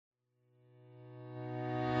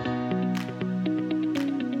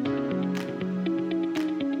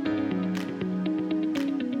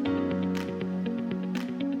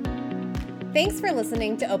Thanks for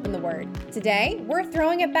listening to Open the Word. Today, we're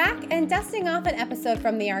throwing it back and dusting off an episode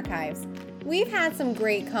from the archives. We've had some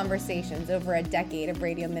great conversations over a decade of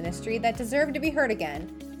radio ministry that deserve to be heard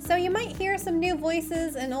again. So you might hear some new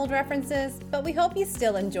voices and old references, but we hope you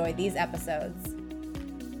still enjoy these episodes.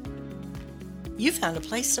 You found a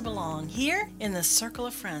place to belong here in the Circle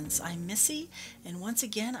of Friends. I'm Missy, and once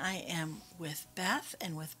again I am with Beth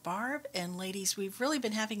and with Barb. And ladies, we've really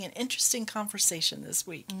been having an interesting conversation this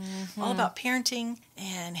week, all about parenting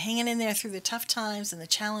and hanging in there through the tough times and the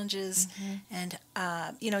challenges. And,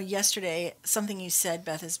 yesterday, something you said,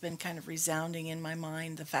 Beth, has been kind of resounding in my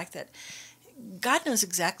mind, the fact that God knows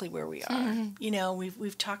exactly where we are. You know,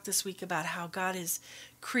 we've talked this week about how God has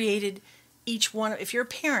created each one. If you're a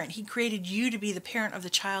parent, he created you to be the parent of the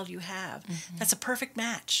child you have. That's a perfect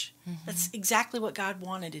match. That's exactly what God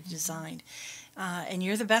wanted and designed. And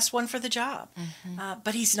you're the best one for the job.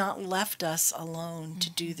 But he's not left us alone to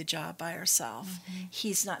do the job by ourselves.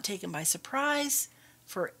 He's not taken by surprise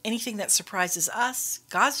for anything that surprises us.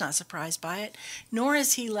 God's not surprised by it, nor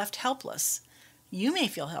is he left helpless. You may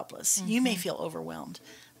feel helpless. You may feel overwhelmed.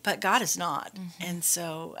 But God is not. And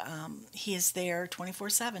so he is there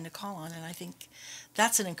 24/7 to call on. And I think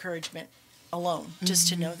that's an encouragement alone, just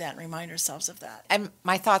to know that and remind ourselves of that. And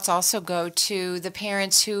my thoughts also go to the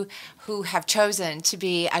parents who have chosen to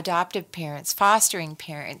be adoptive parents, fostering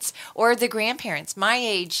parents, or the grandparents, my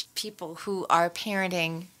age people who are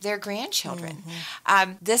parenting their grandchildren.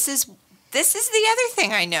 This is the other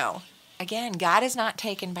thing I know. Again, God is not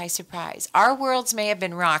taken by surprise. Our worlds may have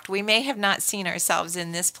been rocked. We may have not seen ourselves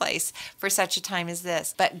in this place for such a time as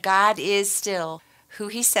this. But God is still who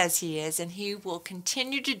he says he is, and he will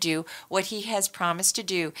continue to do what he has promised to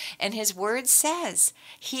do. And his word says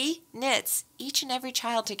he knits each and every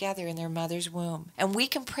child together in their mother's womb. And we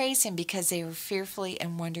can praise him because they were fearfully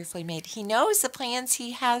and wonderfully made. He knows the plans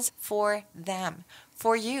he has for them.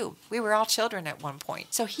 For you. We were all children at one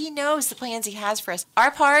point. So he knows the plans he has for us. Our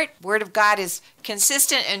part, Word of God, is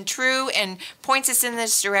consistent and true and points us in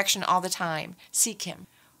this direction all the time. Seek him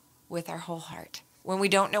with our whole heart. When we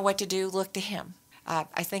don't know what to do, look to him.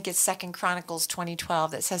 I think it's 2 Chronicles 20:12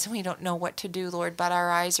 that says, we don't know what to do, Lord, but our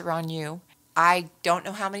eyes are on you. I don't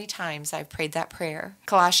know how many times I've prayed that prayer.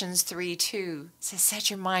 Colossians 3:2 says, set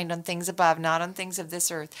your mind on things above, not on things of this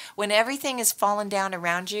earth. When everything is fallen down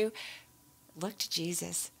around you, look to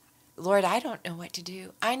Jesus. Lord, I don't know what to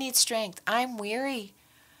do. I need strength. I'm weary.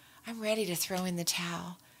 I'm ready to throw in the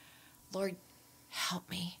towel. Lord, help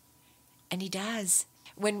me. And he does.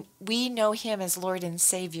 When we know him as Lord and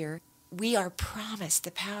Savior, we are promised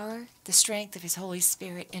the power, the strength of his Holy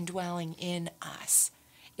Spirit indwelling in us.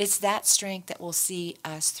 It's that strength that will see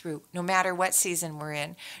us through, no matter what season we're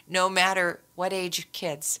in, no matter what age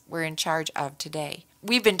kids we're in charge of today.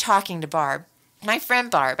 We've been talking to Barb. My friend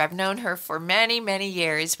Barb, I've known her for many, many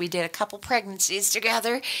years. We did a couple pregnancies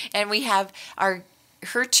together, and we have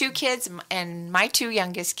her 2 kids and my 2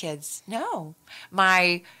 youngest kids. No,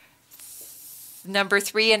 my number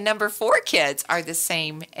 3 and number 4 kids are the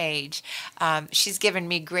same age. She's given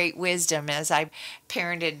me great wisdom as I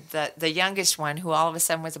parented the youngest one, who all of a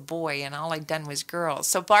sudden was a boy, and all I'd done was girls.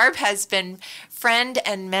 So Barb has been friend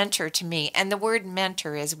and mentor to me, and the word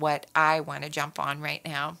mentor is what I want to jump on right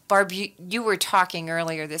now. Barb, you were talking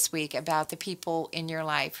earlier this week about the people in your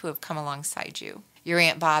life who have come alongside you. Your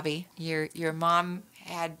Aunt Bobby, your mom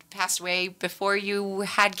had passed away before you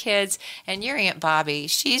had kids, and your Aunt Bobby,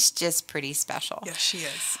 she's just pretty special. Yes, she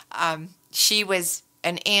is. She was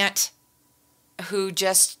an aunt who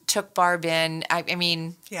just took Barb in. I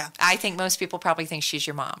mean, yeah. I think most people probably think she's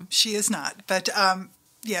your mom. She is not, but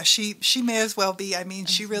yeah, she may as well be. I mean,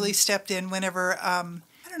 she really stepped in whenever, I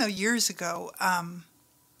don't know, years ago,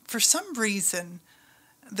 for some reason,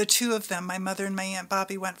 the 2 of them, my mother and my Aunt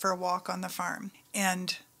Bobby, went for a walk on the farm.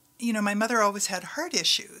 And you know, my mother always had heart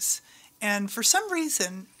issues, and for some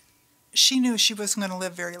reason, she knew she wasn't going to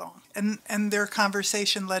live very long. And their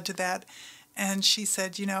conversation led to that, and she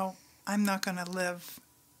said, you know, I'm not going to live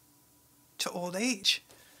to old age.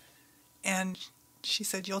 And she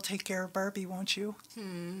said, you'll take care of Barbie, won't you?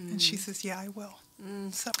 And she says, yeah, I will.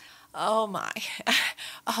 So. Oh, my.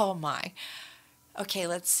 Oh, my. Okay,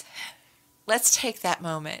 let's take that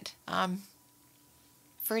moment.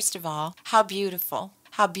 First of all, how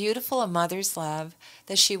beautiful a mother's love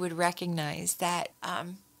that she would recognize that,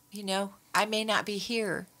 I may not be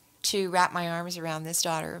here to wrap my arms around this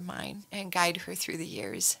daughter of mine and guide her through the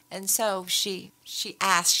years. And so she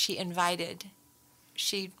asked, she invited,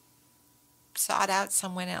 she sought out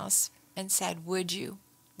someone else and said, would you,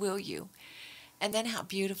 will you? And then how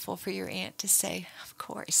beautiful for your aunt to say, of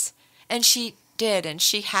course. And she did, and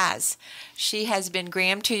she has. She has been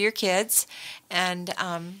Graham to your kids, and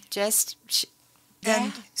just...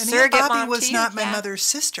 And surrogate Aunt Bobby mom was to you. not my Yeah. mother's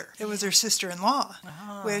sister. It was her sister-in-law,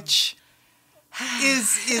 which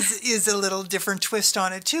is a little different twist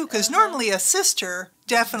on it too. Because normally a sister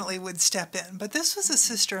definitely would step in, but this was a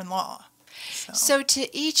sister-in-law. So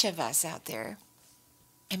to each of us out there,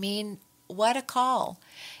 I mean, what a call.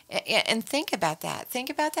 And think about that. Think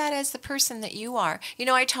about that as the person that you are. You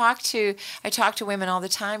know, I talk to women all the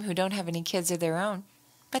time who don't have any kids of their own,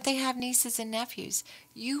 but they have nieces and nephews.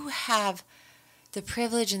 You have the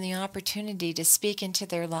privilege and the opportunity to speak into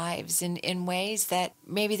their lives in ways that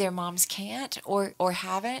maybe their moms can't or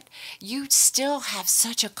haven't. You still have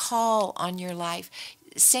such a call on your life.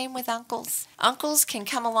 Same with uncles. Uncles can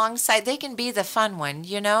come alongside. They can be the fun one,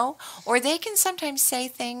 you know, or they can sometimes say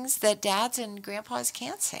things that dads and grandpas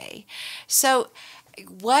can't say. So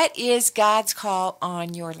what is God's call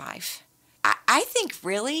on your life? I think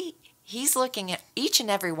really He's looking at each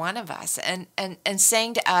and every one of us and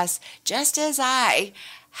saying to us, just as I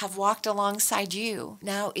have walked alongside you,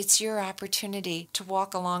 now it's your opportunity to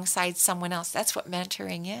walk alongside someone else. That's what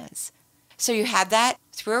mentoring is. So you had that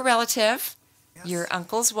through a relative, yes, your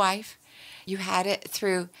uncle's wife. You had it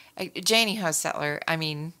through Janie Hostettler. I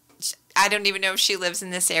mean, I don't even know if she lives in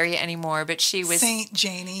this area anymore, but she was... Saint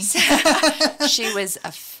Janie. She was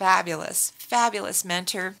a fabulous, fabulous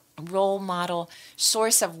mentor, role model,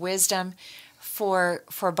 source of wisdom for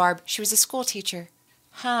Barb. She was a school teacher.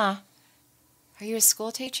 Huh? Are you a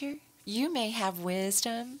school teacher? You may have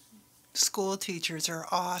wisdom. School teachers are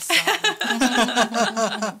awesome.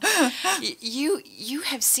 You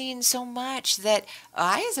have seen so much that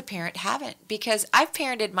I as a parent haven't, because I've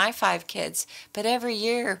parented my 5 kids, but every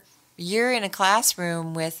year you're in a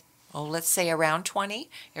classroom with, let's say around 20,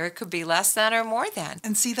 or it could be less than or more than.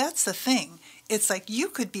 And see, that's the thing. It's like you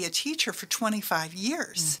could be a teacher for 25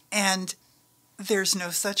 years, and there's no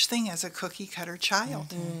such thing as a cookie-cutter child.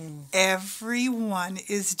 Mm-hmm. Everyone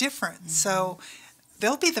is different. Mm-hmm. So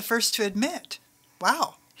they'll be the first to admit,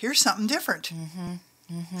 wow, here's something different. Mm-hmm.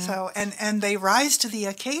 Mm-hmm. So, and they rise to the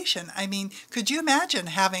occasion. I mean, could you imagine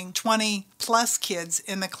having 20-plus kids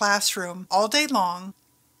in the classroom all day long,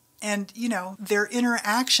 and, you know, their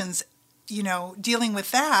interactions, you know, dealing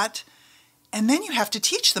with that, and then you have to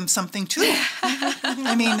teach them something too.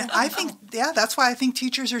 I mean, I think, that's why I think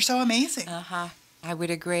teachers are so amazing. I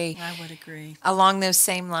would agree. I would agree. Along those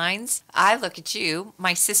same lines, I look at you.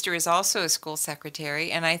 My sister is also a school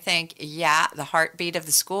secretary, and I think, the heartbeat of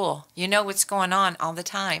the school. You know what's going on all the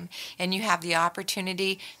time, and you have the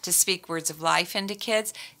opportunity to speak words of life into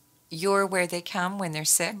kids. You're where they come when they're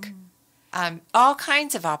sick. All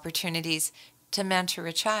kinds of opportunities to mentor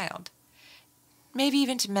a child. Maybe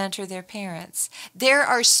even to mentor their parents. There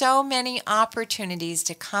are so many opportunities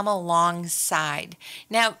to come alongside.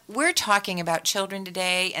 Now, we're talking about children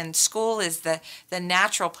today, and school is the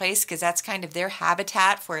natural place because that's kind of their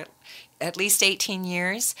habitat for at least 18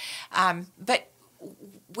 years. But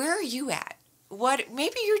where are you at?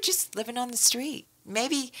 Maybe you're just living on the street.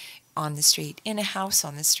 Maybe on the street, in a house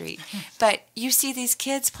on the street. But you see these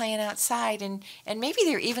kids playing outside, and maybe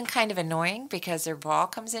they're even kind of annoying because their ball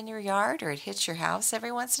comes in your yard or it hits your house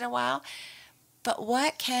every once in a while. But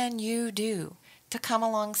what can you do to come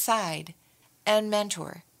alongside and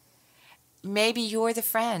mentor? Maybe you're the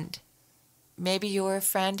friend. Maybe you're a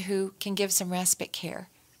friend who can give some respite care.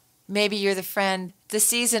 Maybe you're the friend, the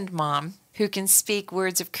seasoned mom, who can speak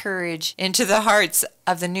words of courage into the hearts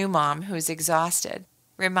of the new mom who's exhausted,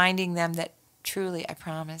 reminding them that truly, I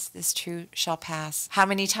promise, this too shall pass. How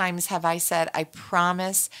many times have I said, I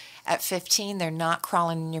promise, at 15, they're not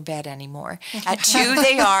crawling in your bed anymore. At 2,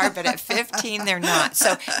 they are, but at 15, they're not.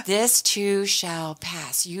 So this too shall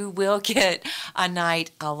pass. You will get a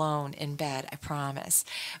night alone in bed, I promise.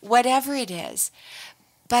 Whatever it is.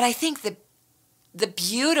 But I think the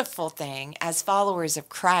beautiful thing as followers of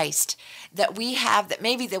Christ that we have that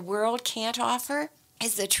maybe the world can't offer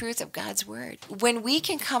is the truth of God's word. When we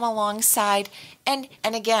can come alongside, and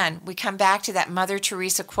again, we come back to that Mother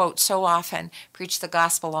Teresa quote so often, preach the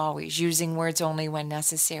gospel always, using words only when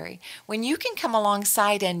necessary. When you can come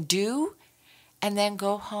alongside and do, and then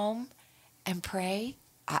go home and pray,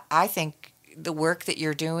 I think the work that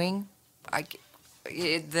you're doing,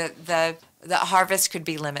 the harvest could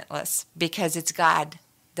be limitless because it's God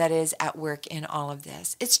that is at work in all of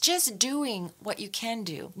this. It's just doing what you can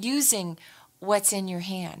do, using what's in your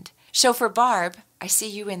hand. So for Barb, I see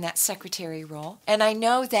you in that secretary role, and I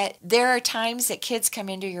know that there are times that kids come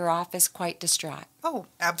into your office quite distraught. Oh,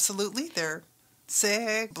 absolutely. They're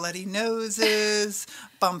sick, bloody noses,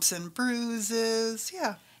 bumps and bruises,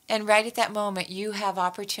 yeah. And right at that moment, you have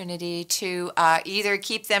opportunity to either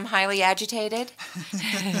keep them highly agitated,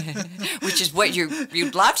 which is what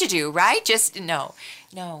you'd love to do, right? Just no,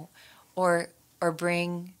 or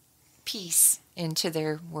bring peace into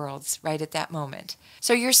their worlds right at that moment.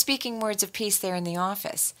 So you're speaking words of peace there in the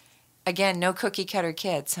office. Again, no cookie cutter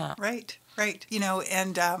kids, huh? Right.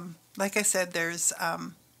 And like I said, there's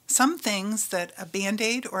some things that a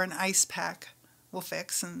Band-Aid or an ice pack will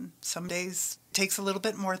fix, and some days it takes a little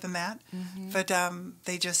bit more than that. But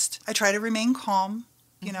I try to remain calm.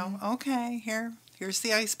 Okay, here's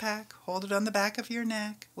the ice pack. Hold it on the back of your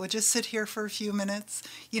neck. We'll just sit here for a few minutes.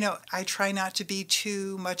 I try not to be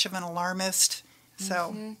too much of an alarmist.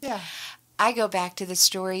 So, yeah. I go back to the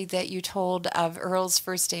story that you told of Earl's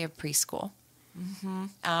first day of preschool.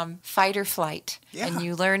 Fight or flight. Yeah. And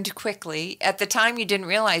you learned quickly. At the time, you didn't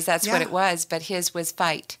realize that's what it was, but his was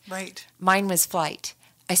fight. Right. Mine was flight.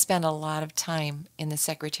 I spent a lot of time in the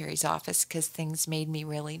secretary's office because things made me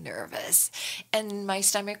really nervous. And my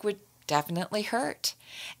stomach would definitely hurt.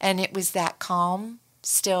 And it was that calm,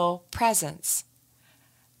 still presence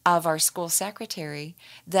of our school secretary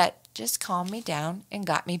that just calmed me down and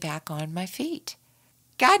got me back on my feet.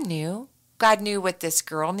 God knew. God knew what this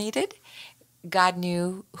girl needed. God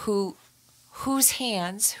knew whose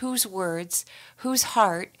hands, whose words, whose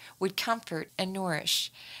heart would comfort and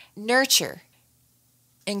nourish, nurture,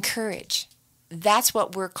 encourage. That's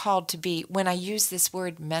what we're called to be. When I use this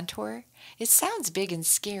word mentor, it sounds big and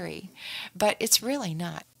scary, but it's really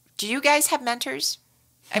not. Do you guys have mentors?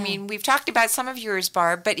 I mean, we've talked about some of yours,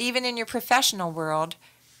 Barb, but even in your professional world,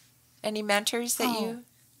 any mentors that you...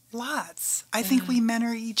 Lots. I think we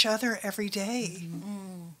mentor each other every day.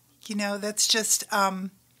 That's just,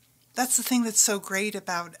 that's the thing that's so great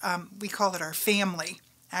about, we call it our family,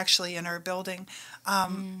 actually, in our building.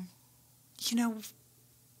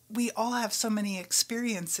 We all have so many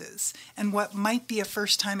experiences, and what might be a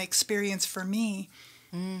first-time experience for me,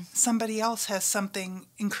 somebody else has something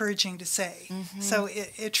encouraging to say. So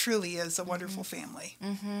it truly is a wonderful family.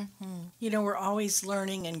 We're always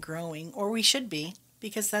learning and growing, or we should be,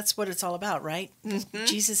 because that's what it's all about, right?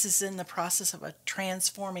 Jesus is in the process of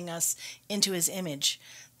transforming us into his image.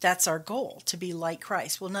 That's our goal, to be like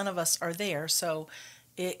Christ. Well, none of us are there, so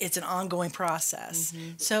it's an ongoing process.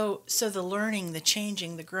 So the learning, the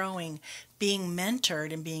changing, the growing, being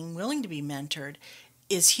mentored and being willing to be mentored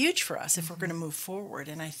is huge for us if we're going to move forward.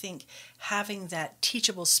 And I think having that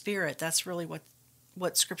teachable spirit, that's really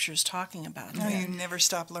what Scripture is talking about. No, you never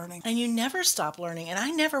stop learning. And you never stop learning, and I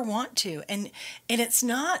never want to. And it's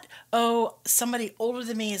not, somebody older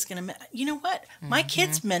than me is going to... You know what? My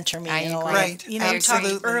kids mentor me in a lot. Right. I'm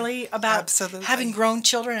talking early about Absolutely. having grown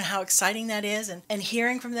children and how exciting that is, and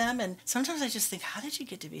hearing from them. And sometimes I just think, how did you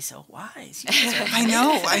get to be so wise? I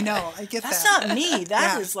know. I get That's that. not me.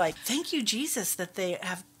 That is like, thank you, Jesus, that they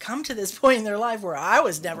have come to this point in their life where I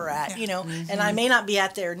was never at, and I may not be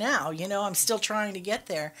at there now, I'm still trying to get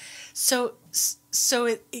there. So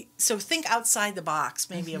think outside the box,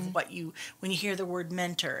 maybe, of what when you hear the word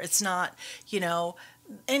mentor. It's not,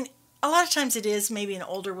 and a lot of times it is maybe an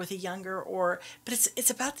older with a younger, but it's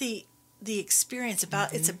about the experience,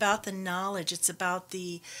 it's about the knowledge, it's about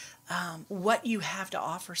the what you have to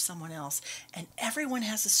offer someone else. And everyone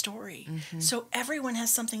has a story. So everyone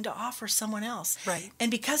has something to offer someone else. Right. And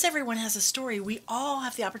because everyone has a story, we all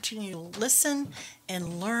have the opportunity to listen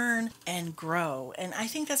and learn and grow. And I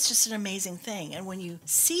think that's just an amazing thing. And when you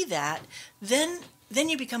see that, then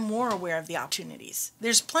you become more aware of the opportunities.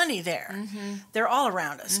 There's plenty there. They're all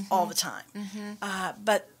around us all the time.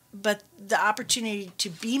 But the opportunity to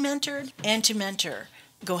be mentored and to mentor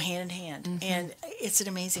go hand in hand, and it's an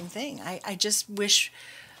amazing thing. I just wish,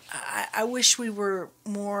 I wish we were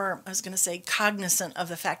more, I was going to say, cognizant of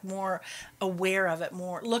the fact, more aware of it,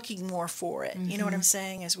 more looking more for it. You know what I'm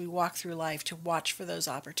saying? As we walk through life, to watch for those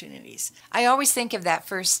opportunities. I always think of that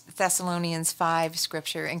 1 Thessalonians 5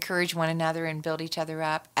 scripture, encourage one another and build each other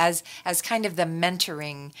up, as kind of the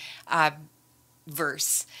mentoring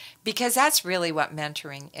verse, because that's really what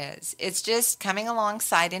mentoring is. It's just coming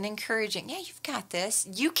alongside and encouraging. Yeah, you've got this.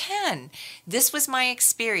 You can. This was my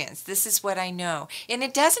experience. This is what I know. And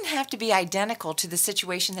it doesn't have to be identical to the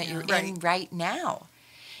situation that you're in right now.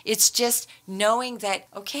 It's just knowing that,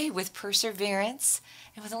 okay, with perseverance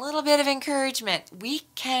and with a little bit of encouragement, we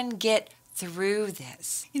can get through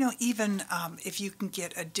this. Even if you can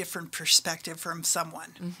get a different perspective from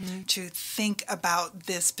someone to think about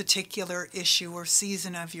this particular issue or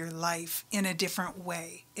season of your life in a different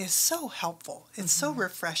way is so helpful. It's so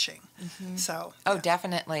refreshing. So,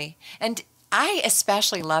 definitely. And I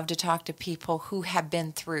especially love to talk to people who have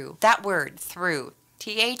been through. That word, through.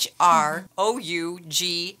 Through.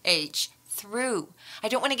 Through. I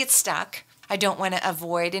don't want to get stuck. I don't want to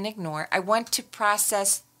avoid and ignore. I want to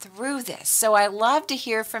process through this. So I love to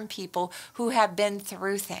hear from people who have been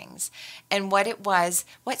through things and what it was,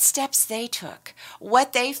 what steps they took,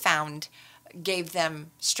 what they found gave them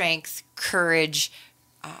strength, courage,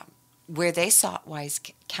 where they sought wise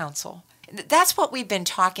counsel. That's what we've been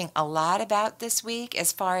talking a lot about this week,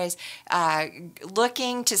 as far as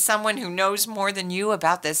looking to someone who knows more than you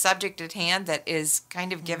about the subject at hand, that is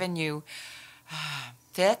kind of given you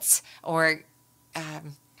fits or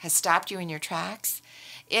has stopped you in your tracks.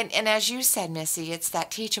 And as you said, Missy, it's that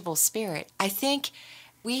teachable spirit. I think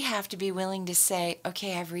we have to be willing to say,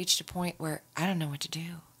 okay, I've reached a point where I don't know what to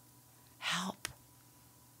do. Help.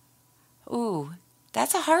 Ooh,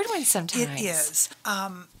 that's a hard one sometimes. It is.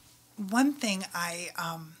 One thing I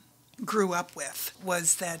grew up with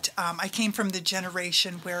was that I came from the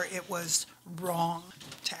generation where it was wrong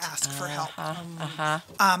to ask for help.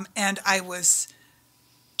 And I was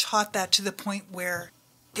taught that to the point where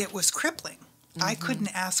it was crippling. I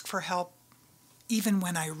couldn't ask for help even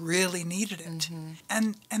when I really needed it.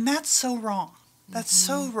 And that's so wrong. That's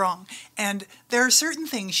so wrong. And there are certain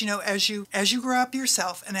things, as you grow up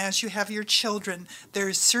yourself and as you have your children,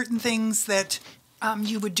 there's certain things that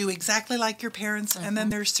you would do exactly like your parents, and then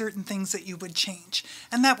there's certain things that you would change.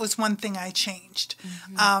 And that was one thing I changed.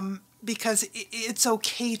 Because it's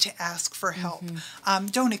okay to ask for help.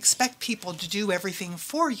 Don't expect people to do everything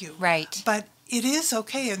for you. Right. But it is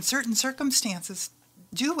okay in certain circumstances.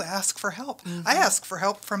 Do ask for help. I ask for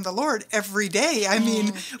help from the Lord every day. I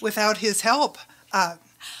mean, without His help,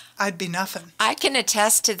 I'd be nothing. I can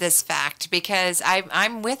attest to this fact because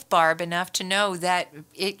I'm with Barb enough to know that,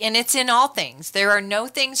 and it's in all things. There are no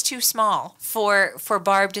things too small for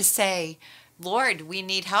Barb to say, Lord, we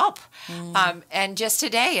need help. And just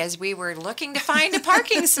today, as we were looking to find a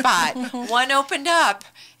parking spot, one opened up.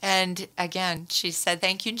 And again, she said,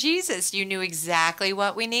 thank you, Jesus. You knew exactly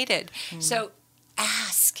what we needed. So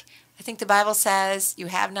ask. I think the Bible says you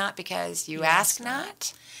have not because you ask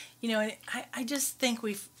not. And I just think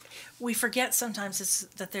we forget sometimes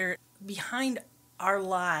that they're behind our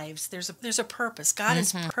lives. There's a purpose. God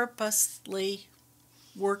is purposely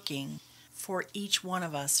working for each one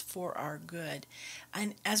of us for our good.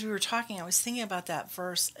 And as we were talking, I was thinking about that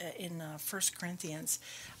verse in 1 Corinthians,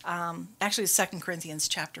 actually 2 Corinthians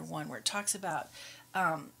chapter 1, where it talks about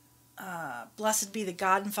blessed be the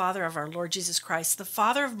God and Father of our Lord Jesus Christ, the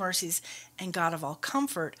Father of mercies and God of all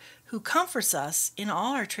comfort, who comforts us in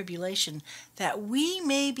all our tribulation, that we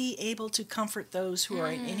may be able to comfort those who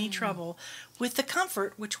are in any trouble with the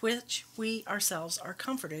comfort which we ourselves are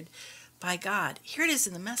comforted by God. Here it is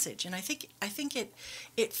in the Message, and I think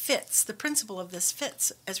it fits. The principle of this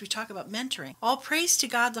fits as we talk about mentoring. All praise to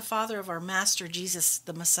God, the Father of our Master Jesus,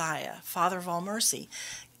 the Messiah, Father of all mercy,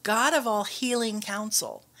 God of all healing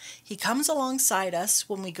counsel. He comes alongside us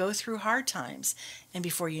when we go through hard times, and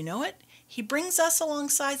before you know it, He brings us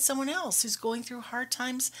alongside someone else who's going through hard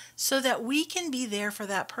times so that we can be there for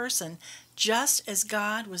that person just as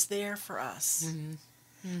God was there for us.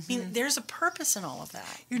 I mean, there's a purpose in all of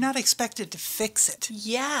that. You're not expected to fix it.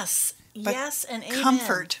 Yes. Yes, and amen.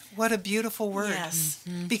 Comfort. What a beautiful word. Yes.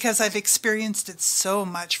 Because I've experienced it so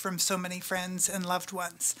much from so many friends and loved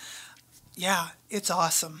ones. Yeah, it's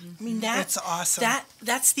awesome. I mean, it's awesome.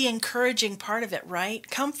 That's the encouraging part of it, right?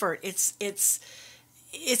 Comfort.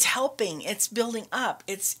 It's helping. It's building up.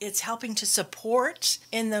 It's helping to support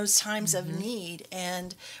in those times of need,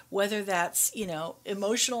 and whether that's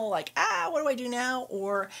emotional, like what do I do now,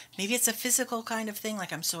 or maybe it's a physical kind of thing,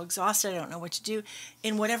 like I'm so exhausted I don't know what to do.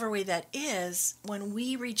 In whatever way that is, when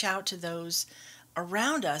we reach out to those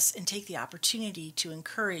around us and take the opportunity to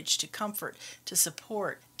encourage, to comfort, to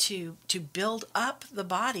support, to build up the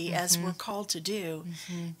body as we're called to do,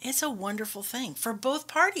 it's a wonderful thing for both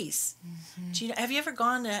parties. Have you ever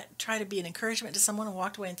gone to try to be an encouragement to someone and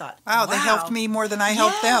walked away and thought, wow, they helped me more than I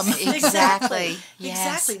helped them. Exactly.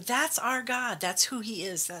 Exactly. That's our God. That's who He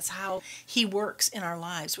is. That's how He works in our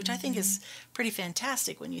lives, which I think is pretty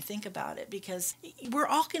fantastic when you think about it, because we're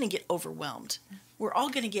all going to get overwhelmed. We're all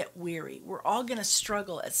going to get weary. We're all going to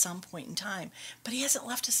struggle at some point in time. But He hasn't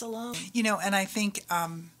left us alone. And I think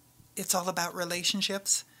it's all about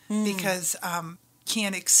relationships, because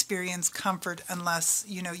can't experience comfort unless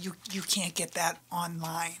you can't get that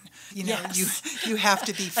online. Yes. You have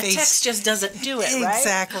to be faced. A text just doesn't do it, right?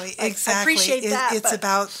 Exactly. I appreciate that. It's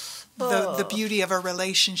about the beauty of a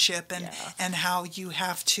relationship and how you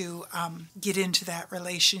have to get into that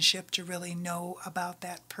relationship to really know about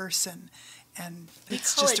that person And We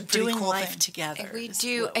it's call just a it pretty doing cool life thing. together. We is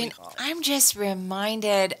do, what we and call it. I'm just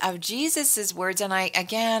reminded of Jesus's words. And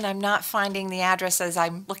I'm not finding the address as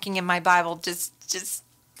I'm looking in my Bible just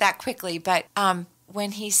that quickly. But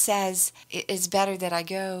when he says, "It is better that I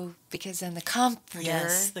go, because then the Comforter,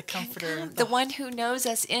 Yes, the Comforter, the one who knows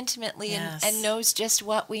us intimately Yes. and knows just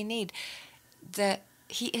what we need,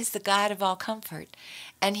 he is the God of all comfort,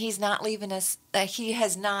 and he's not leaving us. He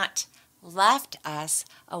has not left us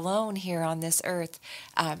alone here on this earth.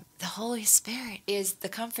 The Holy Spirit is the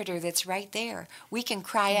comforter that's right there. We can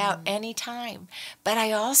cry out anytime. But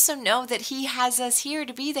I also know that he has us here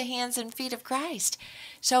to be the hands and feet of Christ.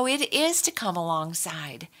 So it is to come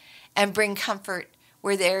alongside and bring comfort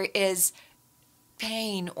where there is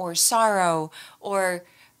pain or sorrow or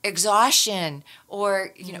exhaustion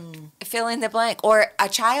or, fill in the blank, or a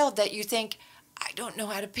child that you think, I don't know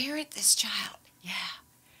how to parent this child.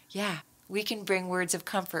 Yeah. We can bring words of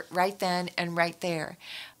comfort right then and right there.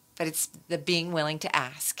 But it's the being willing to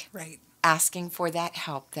ask. Right. Asking for that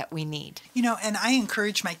help that we need. And I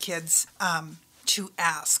encourage my kids to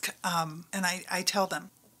ask. And I tell them,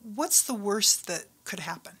 what's the worst that could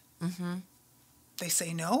happen? Mm-hmm. They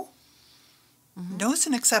say no. Mm-hmm. No's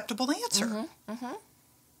an acceptable answer. Mm-hmm. Mm-hmm.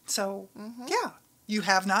 So, yeah, you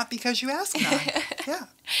have not because you ask not. Yeah.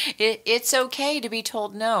 It's okay to be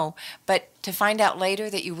told no, but to find out later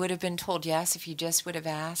that you would have been told yes if you just would have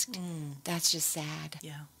asked, that's just sad.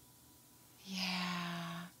 Yeah.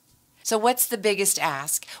 Yeah. So what's the biggest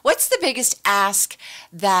ask? What's the biggest ask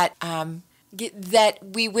that that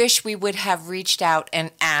we wish we would have reached out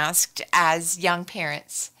and asked as young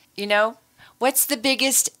parents? What's the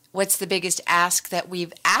biggest ask that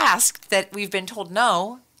we've asked that we've been told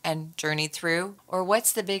no and journeyed through? Or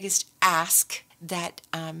what's the biggest ask that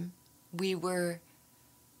we were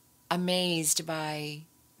amazed by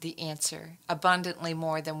the answer, abundantly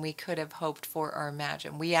more than we could have hoped for or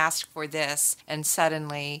imagined? We asked for this, and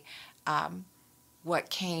suddenly what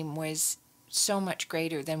came was so much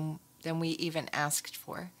greater than we even asked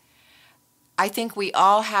for. I think we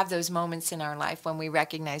all have those moments in our life when we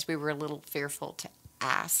recognize we were a little fearful to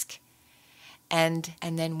ask. And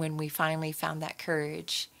then when we finally found that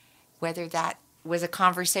courage, whether that was a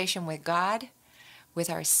conversation with God, with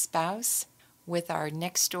our spouse, with our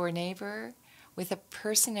next door neighbor, with a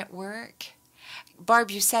person at work.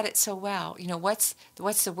 Barb, you said it so well. What's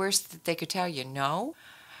the worst that they could tell you? No?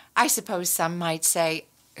 I suppose some might say,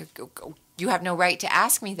 you have no right to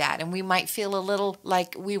ask me that, and we might feel a little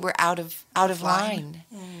like we were out of line.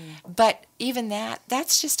 But even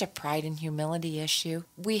that's just a pride and humility issue.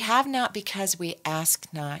 We have not because we ask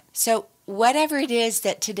not. So whatever it is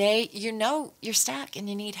that today you're stuck and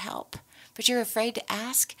you need help, but you're afraid to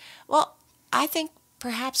ask, well, I think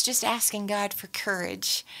perhaps just asking God for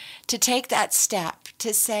courage to take that step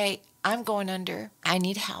to say, I'm going under, I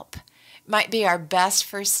need help, might be our best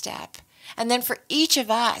first step. And then for each of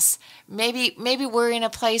us, maybe we're in a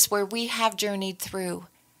place where we have journeyed through.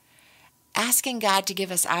 Asking God to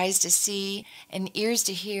give us eyes to see and ears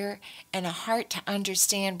to hear and a heart to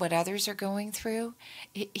understand what others are going through.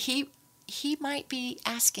 He might be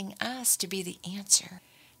asking us to be the answer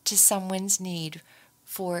to someone's need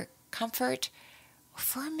for comfort or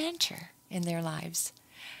for a mentor in their lives.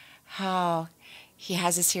 Oh, he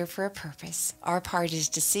has us here for a purpose. Our part is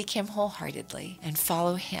to seek him wholeheartedly and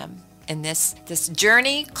follow him in this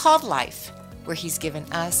journey called life, where he's given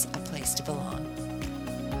us a place to belong.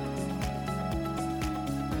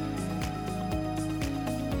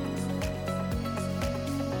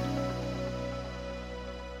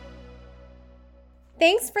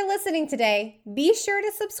 Thanks for listening today. Be sure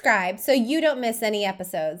to subscribe so you don't miss any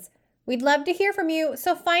episodes. We'd love to hear from you,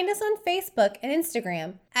 so find us on Facebook and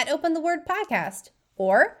Instagram at Open the Word Podcast,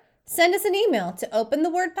 or send us an email to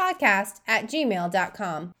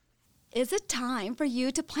openthewordpodcast@gmail.com. Is it time for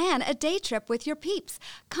you to plan a day trip with your peeps?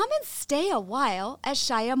 Come and stay a while at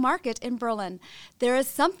Shia Market in Berlin. There is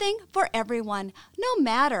something for everyone, no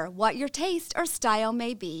matter what your taste or style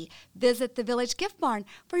may be. Visit the Village Gift Barn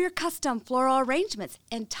for your custom floral arrangements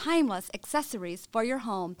and timeless accessories for your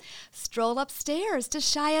home. Stroll upstairs to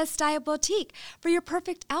Shia's Style Boutique for your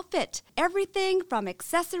perfect outfit. Everything from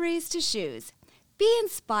accessories to shoes. Be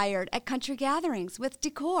inspired at country gatherings with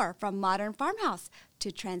decor from modern farmhouse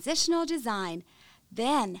to transitional design.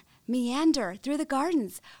 Then meander through the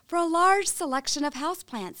gardens for a large selection of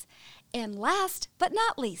houseplants. And last but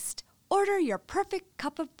not least, order your perfect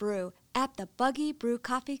cup of brew at the Buggy Brew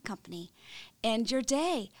Coffee Company. End your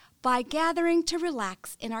day by gathering to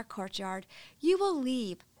relax in our courtyard. You will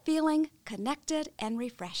leave feeling connected and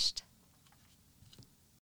refreshed.